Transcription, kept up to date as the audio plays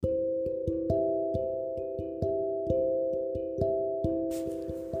Hi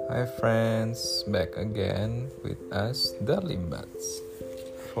friends, back again with us, the Limbats.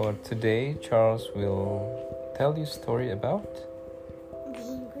 For today, Charles will tell you a story about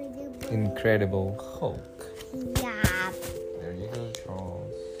The Incredible Hulk. Yeah. There you go,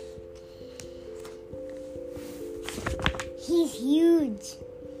 Charles. He's huge.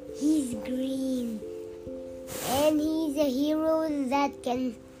 He's green. And he's a hero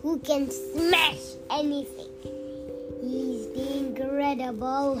who can smash anything. He's the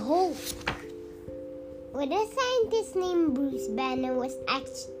Incredible Hulk. When a scientist named Bruce Banner was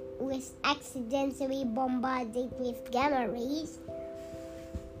accidentally bombarded with gamma rays,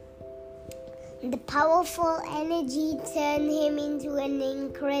 the powerful energy turned him into an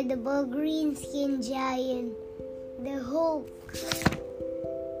incredible green-skinned giant, the Hulk.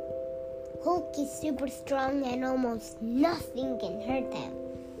 Hulk is super strong and almost nothing can hurt him.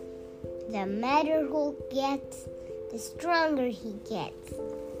 The madder Hulk gets, the stronger he gets.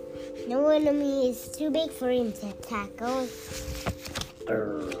 No enemy is too big for him to tackle.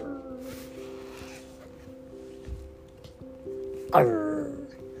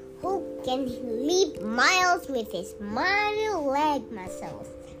 Hulk can leap miles with his mighty leg muscles.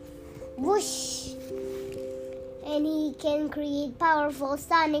 Whoosh! And he can create powerful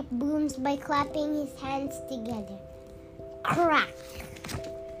sonic booms by clapping his hands together. Crack!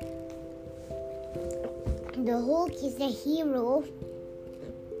 The Hulk is a hero,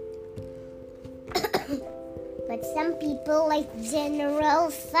 but some people like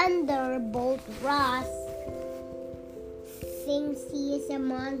General Thunderbolt Ross thinks he is a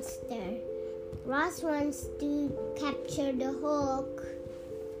monster. Ross wants to capture the Hulk,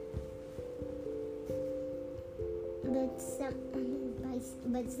 but some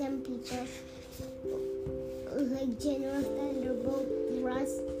people like General Thunderbolt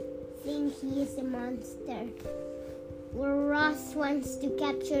Ross think he is a monster. Ross wants to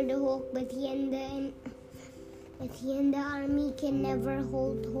capture the Hulk, but he and the army can never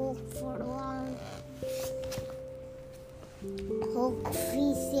hold Hulk for long. Hulk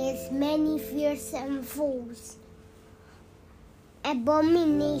faces many fearsome foes.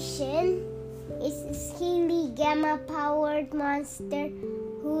 Abomination is a scaly gamma-powered monster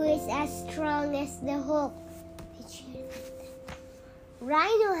who is as strong as the Hulk.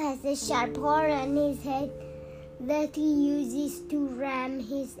 Rhino has a sharp horn on his head that he uses to ram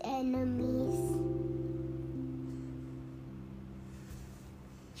his enemies.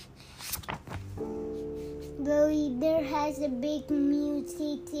 The leader has a big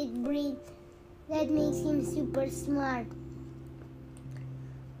mutated brain that makes him super smart.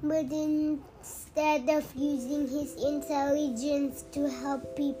 But instead of using his intelligence to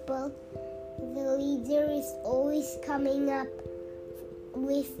help people, the leader is always coming up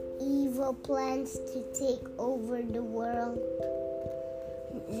with evil plans to take over the world.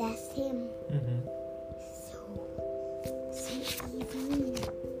 That's him. So evil.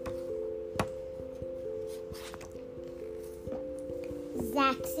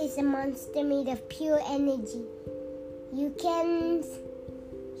 Zax is a monster made of pure energy. You can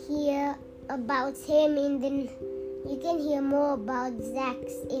hear more about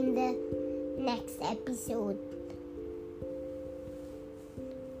Zax in the next episode.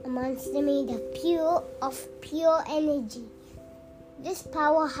 A monster made of pure energy. This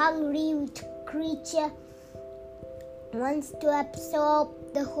power-hungry creature wants to absorb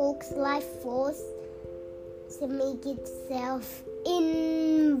the Hulk's life force to make itself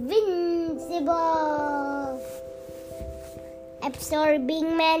invincible.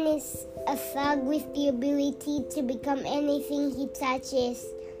 Absorbing Man is a thug with the ability to become anything he touches.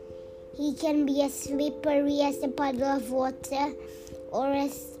 He can be as slippery as a puddle of water or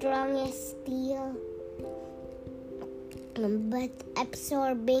as strong as steel. But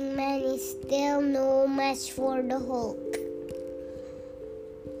Absorbing Man is still no match for the Hulk.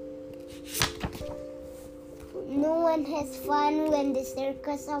 No one has fun when the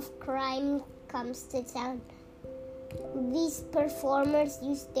circus of crime comes to town. These performers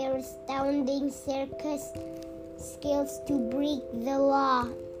use their astounding circus skills to break the law.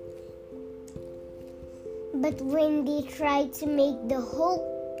 But when they try to make the Hulk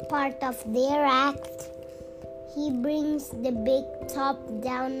part of their act, he brings the big top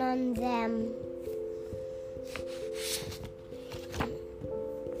down on them.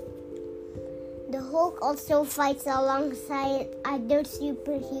 The Hulk also fights alongside other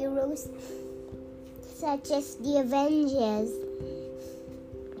superheroes, such as the Avengers.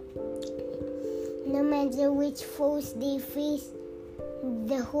 No matter which foes they face,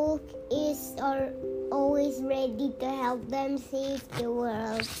 the Hulk is always ready to help them save the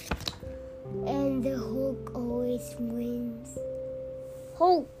world. Hulk always wins.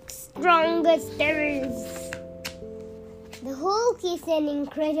 Hulk, strongest there is. The Hulk is an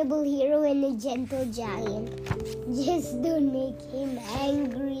incredible hero and a gentle giant. Just don't make him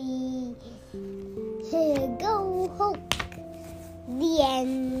angry. Go Hulk. The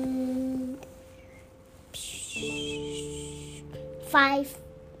end. 5,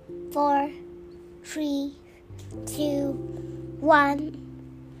 4, 3, 2, 1.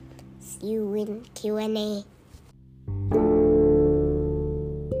 See you in Q&A.